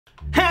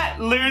Ha!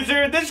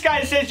 Loser! This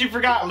guy says you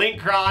forgot Link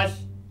Cross.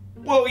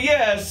 Well,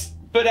 yes,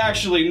 but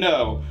actually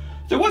no.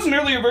 There was an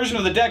earlier version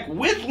of the deck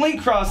with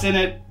Link Cross in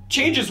it.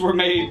 Changes were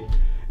made,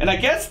 and I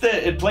guess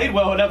that it played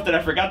well enough that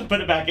I forgot to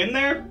put it back in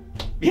there.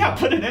 Yeah,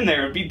 put it in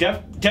there. It'd be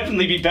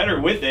definitely be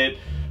better with it.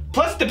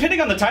 Plus, depending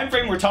on the time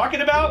frame we're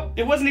talking about,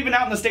 it wasn't even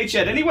out in the States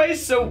yet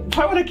anyways, so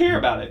why would I care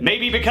about it?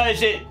 Maybe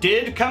because it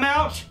did come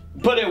out,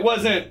 but it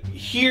wasn't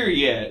here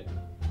yet.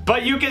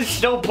 But you can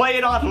still play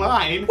it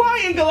online.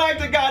 Why in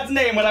Galactic God's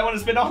name would I want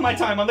to spend all my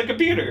time on the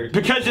computer?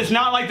 Because it's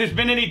not like there's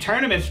been any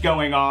tournaments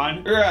going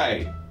on.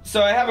 Right.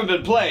 So I haven't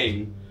been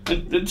playing.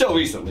 Until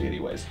recently,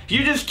 anyways.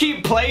 You just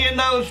keep playing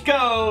those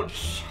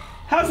goats.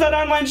 How's that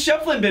online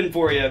shuffling been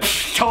for you?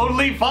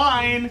 Totally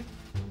fine.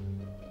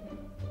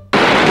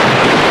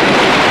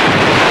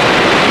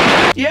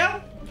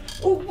 Yeah?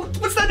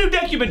 What's that new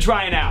deck you've been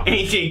trying out?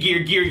 Ancient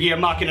Gear,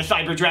 Machina,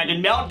 Cyber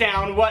Dragon,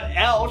 Meltdown, what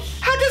else?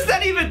 How does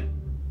that even...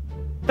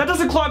 That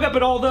doesn't clog up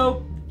at all,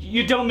 though?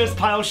 You don't miss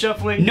pile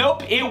shuffling?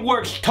 Nope, it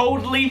works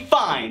totally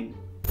fine.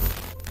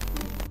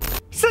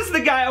 Says the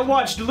guy I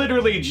watched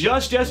literally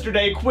just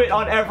yesterday quit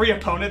on every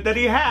opponent that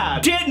he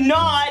had. Did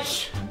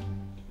not!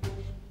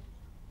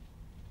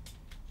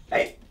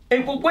 Hey,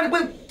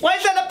 why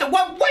is that up there?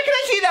 Why can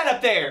I see that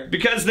up there?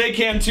 Because they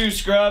can too,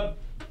 scrub.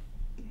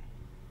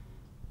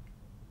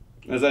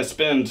 As I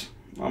spend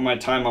all my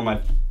time on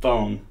my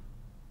phone.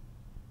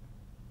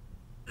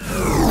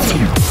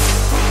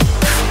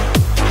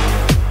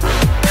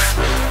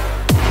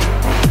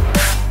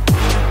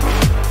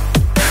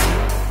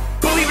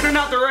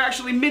 There are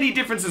actually many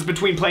differences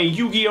between playing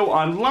Yu-Gi-Oh!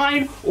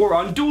 Online or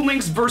on Duel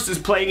Links versus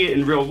playing it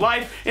in real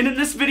life, and in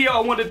this video I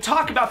want to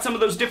talk about some of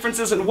those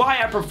differences and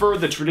why I prefer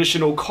the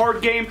traditional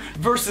card game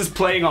versus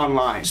playing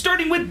online.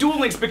 Starting with Duel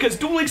Links, because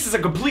Duel Links is a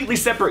completely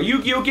separate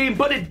Yu-Gi-Oh! Game,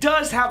 but it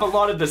does have a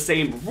lot of the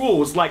same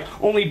rules, like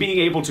only being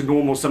able to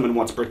normal summon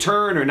once per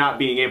turn, or not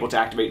being able to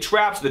activate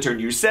traps the turn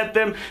you set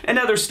them, and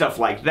other stuff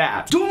like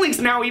that. Duel Links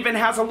now even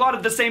has a lot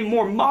of the same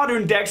more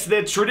modern decks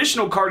that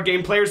traditional card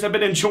game players have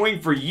been enjoying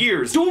for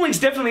years. Duel Links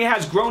definitely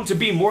has grown to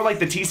be more like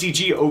the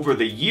TCG over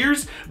the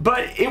years,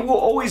 but it will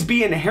always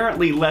be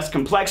inherently less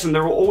complex and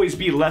there will always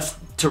be less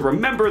to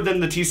remember than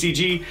the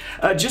TCG,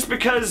 just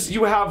because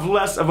you have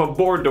less of a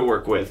board to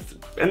work with.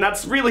 And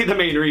that's really the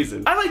main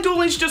reason. I like Duel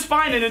Links just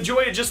fine and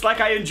enjoy it just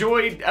like I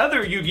enjoy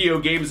other Yu-Gi-Oh!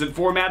 Games and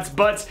formats,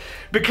 but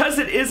because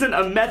it isn't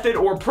a method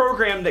or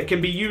program that can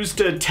be used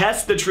to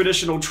test the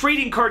traditional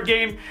trading card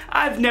game,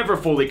 I've never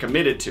fully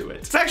committed to it.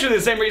 It's actually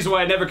the same reason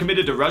why I never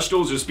committed to Rush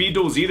Duels or Speed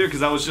Duels either,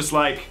 because I was just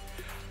like,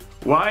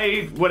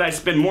 why would I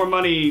spend more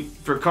money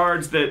for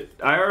cards that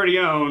I already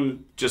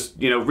own,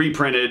 just, you know,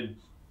 reprinted,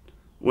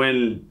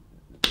 when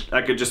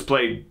I could just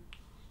play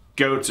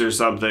goats or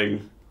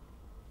something?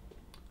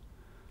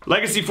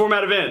 Legacy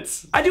format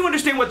events. I do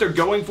understand what they're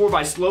going for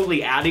by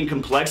slowly adding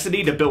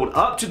complexity to build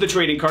up to the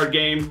trading card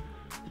game,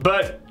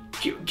 but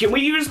can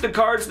we use the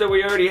cards that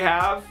we already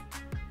have?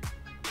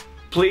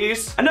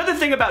 Please? Another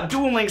thing about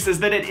Duel Links is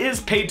that it is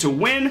pay to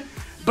win,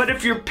 but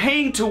if you're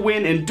paying to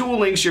win in Duel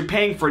Links, you're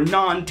paying for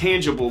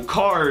non-tangible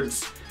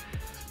cards.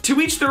 To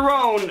each their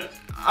own.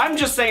 I'm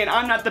just saying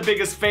I'm not the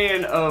biggest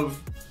fan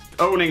of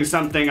owning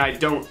something I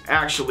don't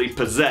actually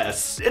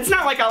possess. It's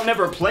not like I'll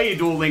never play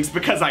Duel Links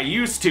because I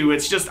used to,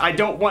 it's just I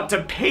don't want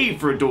to pay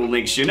for Duel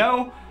Links, you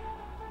know?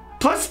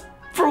 Plus,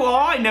 for all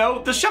I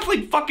know, the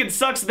shuffling fucking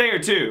sucks there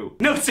too.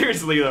 No,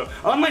 seriously though,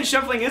 online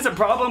shuffling is a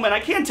problem, and I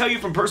can tell you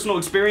from personal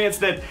experience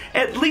that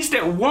at least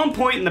at one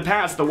point in the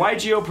past, the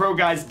YGO Pro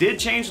guys did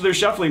change their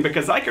shuffling,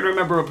 because I can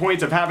remember a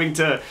point of having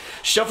to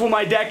shuffle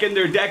my deck in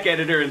their deck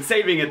editor and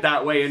saving it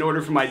that way in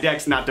order for my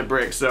decks not to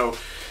brick, so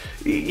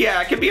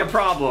yeah, it can be a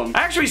problem. I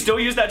actually still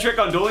use that trick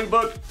on Dueling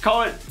Book,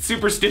 call it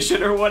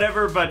superstition or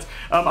whatever, but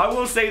I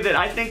will say that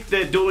I think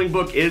that Dueling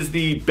Book is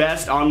the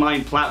best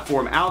online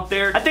platform out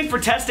there. I think for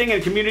testing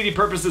and community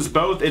purposes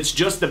both, it's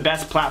just the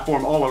best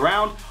platform all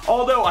around.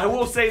 Although I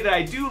will say that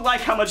I do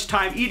like how much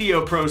time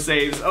EDO Pro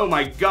saves. Oh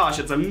my gosh,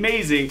 it's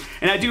amazing.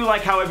 And I do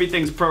like how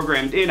everything's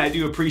programmed in. I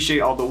do appreciate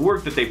all the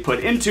work that they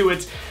put into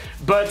it,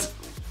 but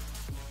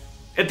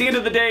at the end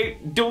of the day,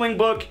 Dueling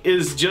Book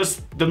is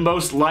just the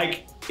most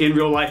like in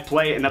real life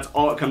play, and that's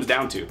all it comes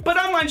down to. But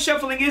online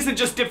shuffling isn't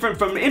just different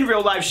from in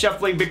real life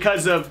shuffling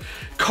because of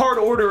card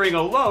ordering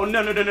alone.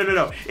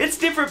 No. It's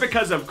different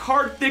because of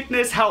card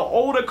thickness, how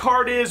old a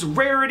card is,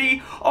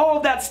 rarity. All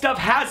of that stuff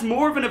has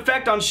more of an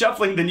effect on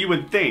shuffling than you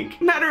would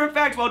think. Matter of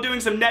fact, while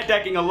doing some net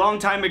decking a long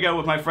time ago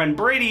with my friend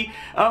Brady,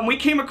 we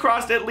came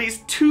across at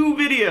least two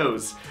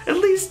videos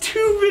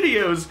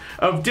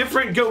of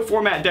different Go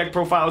format deck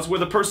profiles where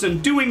the person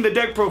doing the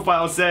deck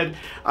profile said,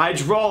 I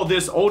draw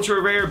this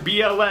ultra rare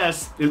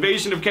BLS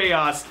Invasion of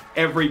Chaos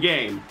every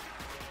game.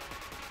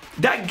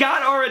 That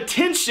got our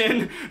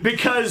attention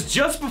because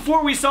just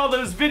before we saw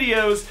those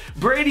videos,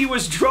 Brady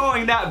was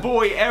drawing that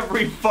boy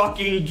every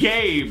fucking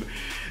game.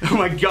 Oh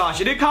my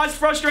gosh, and it caused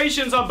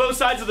frustrations on both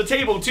sides of the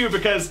table too,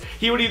 because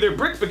he would either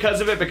brick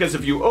because of it, because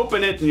if you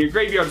open it and your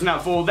graveyard's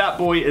not full, that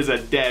boy is a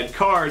dead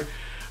card.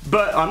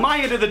 But on my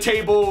end of the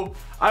table,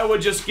 I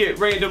would just get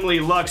randomly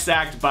luck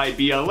sacked by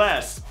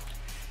BLS.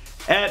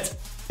 at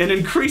an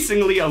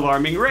increasingly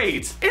alarming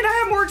rate. And I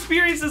have more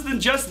experiences than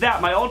just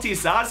that. My ulti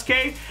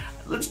Sasuke,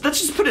 let's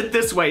just put it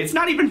this way, it's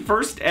not even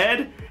first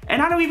ed,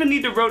 and I don't even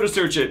need to roto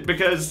search it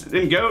because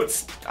in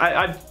GOATs,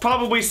 I've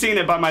probably seen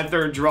it by my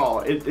third draw.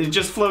 It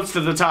just floats to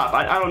the top.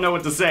 I don't know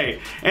what to say.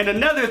 And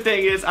another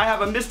thing is I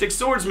have a Mystic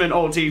Swordsman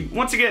ulti.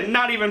 Once again,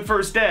 not even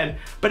first ed,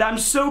 but I'm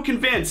so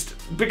convinced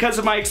because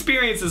of my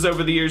experiences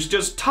over the years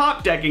just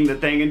top decking the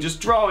thing and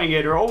just drawing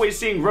it or always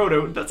seeing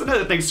roto. That's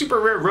another thing, super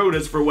rare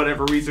rotas for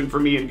whatever reason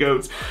for me in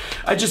GOATs.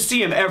 I just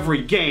see him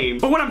every game.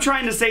 But what I'm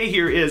trying to say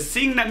here is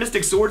seeing that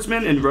Mystic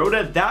Swordsman in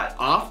rota that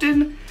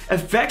often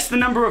affects the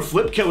number of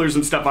flip killers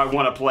and stuff I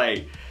want to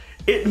play.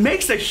 It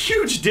makes a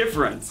huge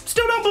difference.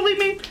 Still don't believe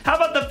me? How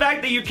about the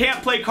fact that you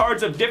can't play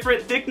cards of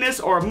different thickness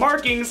or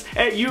markings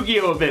at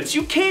Yu-Gi-Oh events?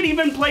 You can't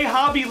even play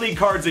Hobby League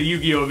cards at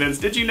Yu-Gi-Oh events.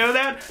 Did you know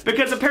that?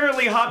 Because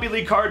apparently Hobby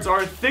League cards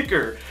are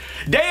thicker.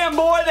 Damn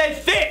boy, they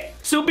thick!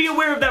 So be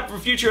aware of that for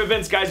future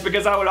events, guys,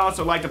 because I would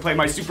also like to play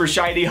my super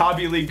shiny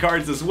Hobby League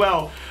cards as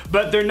well.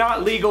 But they're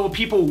not legal.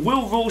 People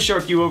will rule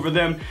shark you over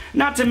them.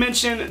 Not to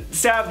mention,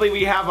 sadly,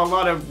 we have a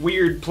lot of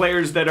weird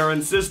players that are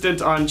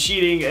insistent on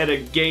cheating at a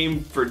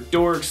game for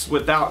dorks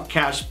without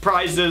cash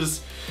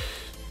prizes.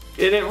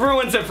 And it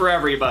ruins it for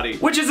everybody.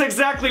 Which is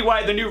exactly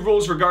why the new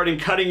rules regarding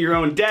cutting your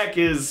own deck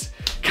is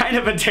kind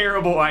of a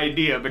terrible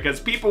idea, because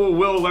people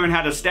will learn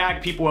how to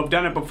stack. People have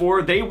done it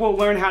before. They will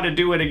learn how to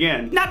do it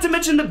again. Not to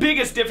mention the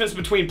biggest difference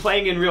between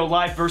playing in real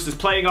life versus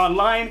playing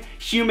online,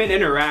 human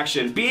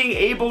interaction. Being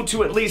able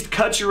to at least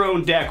cut your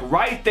own deck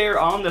right there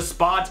on the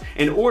spot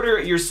and order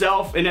it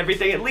yourself and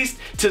everything, at least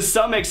to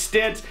some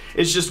extent,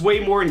 is just way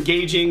more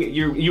engaging.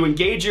 You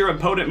engage your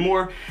opponent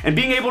more, and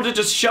being able to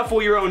just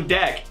shuffle your own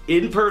deck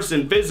in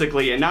person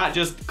physically and not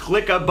just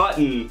click a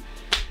button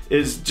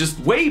is just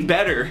way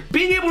better.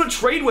 Being able to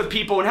trade with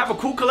people and have a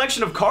cool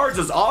collection of cards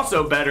is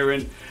also better,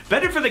 and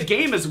better for the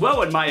game as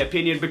well, in my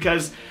opinion,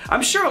 because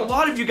I'm sure a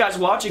lot of you guys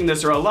watching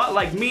this are a lot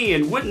like me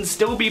and wouldn't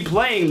still be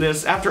playing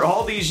this after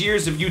all these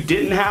years if you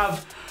didn't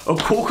have a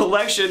cool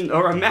collection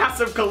or a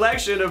massive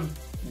collection of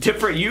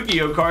different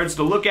Yu-Gi-Oh cards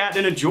to look at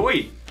and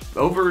enjoy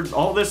over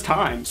all this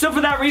time. So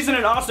for that reason,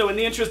 and also in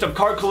the interest of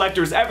card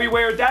collectors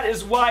everywhere, that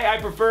is why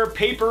I prefer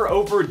paper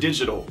over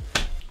digital.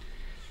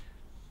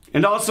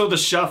 And also the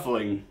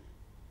shuffling.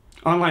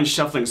 Online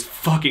shuffling's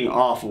fucking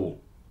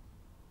awful.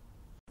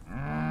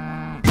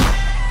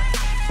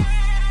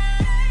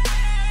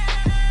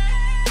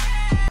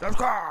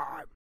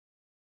 Subscribe!